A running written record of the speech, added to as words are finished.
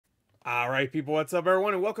Alright people, what's up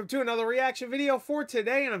everyone, and welcome to another reaction video for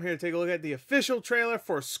today, and I'm here to take a look at the official trailer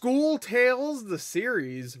for School Tales, the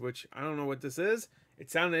series, which I don't know what this is. It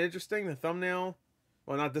sounded interesting, the thumbnail,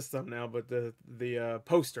 well not this thumbnail, but the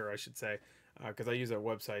poster I should say, because I use a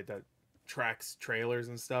website that tracks trailers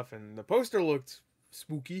and stuff, and the poster looked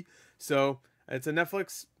spooky. So it's a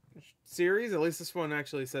Netflix series, at least this one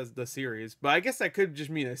actually says the series, but I guess that could just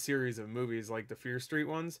mean a series of movies like the Fear Street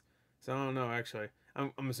ones, so I don't know actually.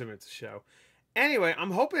 I'm assuming it's a show. Anyway,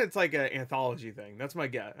 I'm hoping it's like an anthology thing. That's my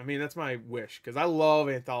guess. I mean, that's my wish, because I love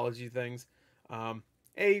anthology things.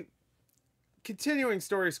 A continuing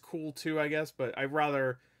story is cool too, I guess, but I'd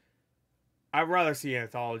rather see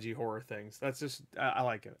anthology horror things. That's just I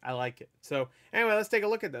like it. I like it. So anyway, let's take a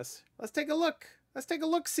look at this. Let's take a look. Let's take a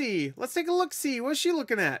look. See. Let's take a look. See. What's she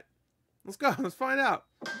looking at? Let's go. Let's find out.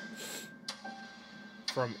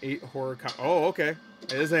 From 8 horror. Oh, okay.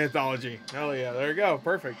 It is an anthology. Hell yeah. There you go.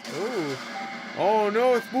 Perfect. Ooh. Oh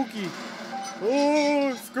no, it's spooky.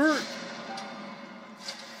 Oh, skirt.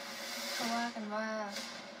 เขาว่ากันว่า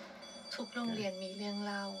ทุกโรงเรียนมีเรื่องเ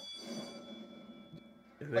ล่า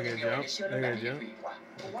Look at Joe. Look at Joe.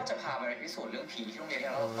 ว่าจะพาไปพิสูจน์เรื่องผีที่โรงเรียนที่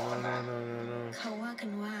เราสอนมา เขาว่ากั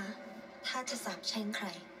นว่าถ้าจะสาปแช่งใคร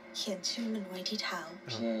เขียนชื่อมันไว้ที่เท้า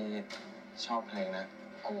พี่ชอบเพลงนะ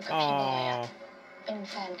กูกับพี่บอยอะเป็น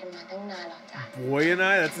แฟนกันมาตั้งนานแล้วจ้ะ Boy and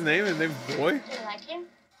I. That's his name. His name's Boy. You like him?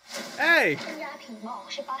 Hey. คุณยาผีบอก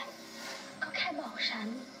ใช่ปะก็แค่บอกฉัน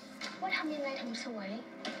ว่าทำยังไงถึงสวย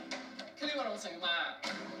ที่เรียกว่าหนังสือมา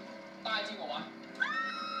ตายจริงเหรอวะ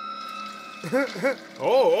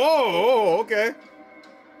oh, okay.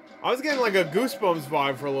 I was getting like a Goosebumps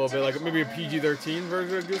vibe for a little bit, like maybe a PG-13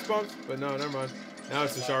 version of Goosebumps, but no, never mind. Now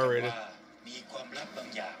it's just R-rated.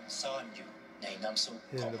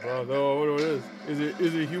 Yeah, the bro, though, what it is?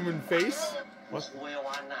 Is it human face? What?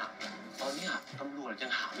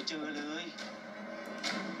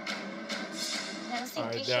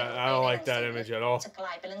 Alright, I don't like that image at all. จะกล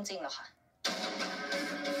ายเป็นเรื่องจริงเหรอคะ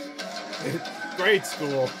Grade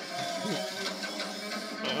school.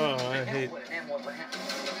 I hate.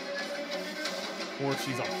 Or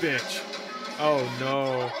she's a bitch. Oh no.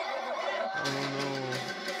 Oh no.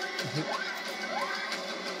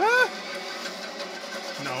 Ah!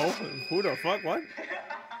 No. Who the fuck? What?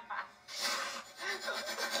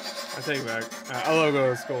 I take it back. I love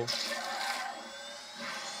going to school.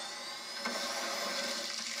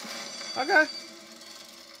 Okay.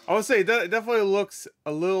 I would say it definitely looks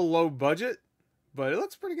a little low budget, but it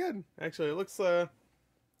looks pretty good. Actually, it looks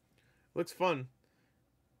fun.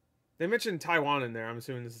 They mentioned Taiwan in there. I'm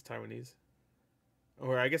assuming this is Taiwanese.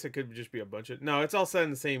 Or I guess it could just be a bunch of... No, it's all set in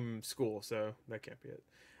the same school, so that can't be it.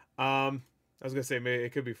 I was going to say, maybe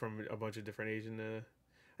it could be from a bunch of different Asian...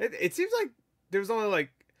 It seems like there's only like...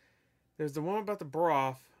 There's the one about the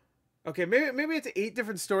broth. Okay, maybe it's 8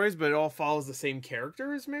 different stories, but it all follows the same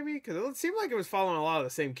characters, maybe? Because it seemed like it was following a lot of the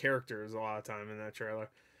same characters a lot of time in that trailer.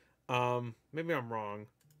 Maybe I'm wrong.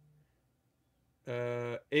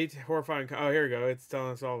 8 horrifying... Oh, here we go. It's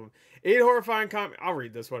telling us all of them. 8 horrifying comic... I'll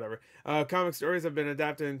read this, whatever. Comic stories have been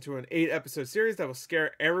adapted into an 8-episode series that will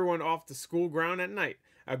scare everyone off the school ground at night.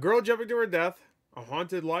 A girl jumping to her death. A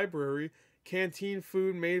haunted library. Canteen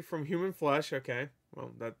food made from human flesh. Okay.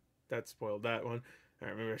 Well, that spoiled that one.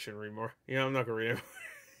 Alright, maybe I shouldn't read more. You know, I'm not gonna read it.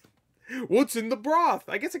 What's in the broth?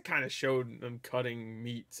 I guess it kind of showed them cutting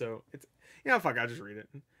meat, so it's... You know, fuck, I'll just read it.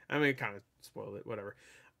 I mean, it kind of spoiled it. Whatever.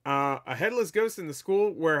 A headless ghost in the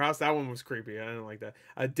school warehouse. That one was creepy. I didn't like that.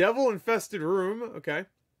 A devil-infested room. Okay.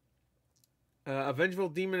 A vengeful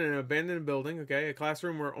demon in an abandoned building. Okay. A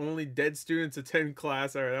classroom where only dead students attend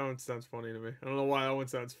class. Alright, that one sounds funny to me. I don't know why that one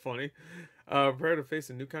sounds funny. Prepare to face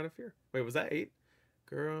a new kind of fear. Wait, was that 8?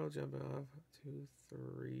 Girl jumping off. 2,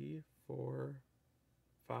 3, 4,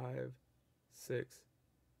 5, 6,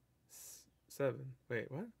 7.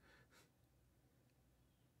 Wait, what?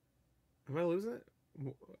 Am I losing it?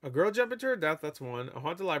 A girl jumping to her death, that's 1. A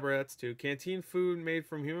haunted library, that's 2. Canteen food made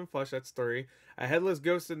from human flesh, that's 3. A headless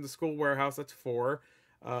ghost in the school warehouse, that's 4.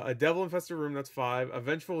 A devil-infested room, that's 5. A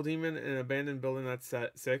vengeful demon in an abandoned building, that's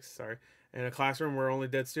 6. Sorry. And a classroom where only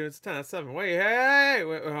dead students, 10. That's 7. Wait, hey!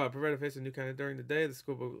 Prepare to face a new kind of... During the day, the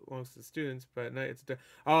school belongs to the students, but at night, it's...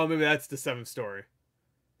 Oh, maybe that's the 7th story.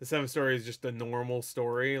 The 7th story is just the normal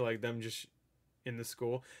story, like them just in the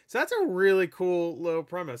school. So that's a really cool little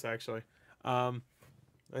premise, actually.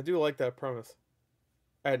 I do like that premise.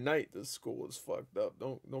 At night, the school is fucked up.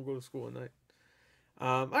 Don't go to school at night.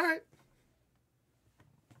 Alright.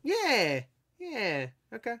 Yeah.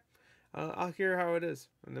 Okay. I'll hear how it is,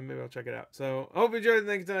 and then maybe I'll check it out. So, I hope you enjoyed.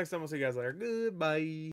 Thank you. Till next time. We'll see you guys later. Goodbye.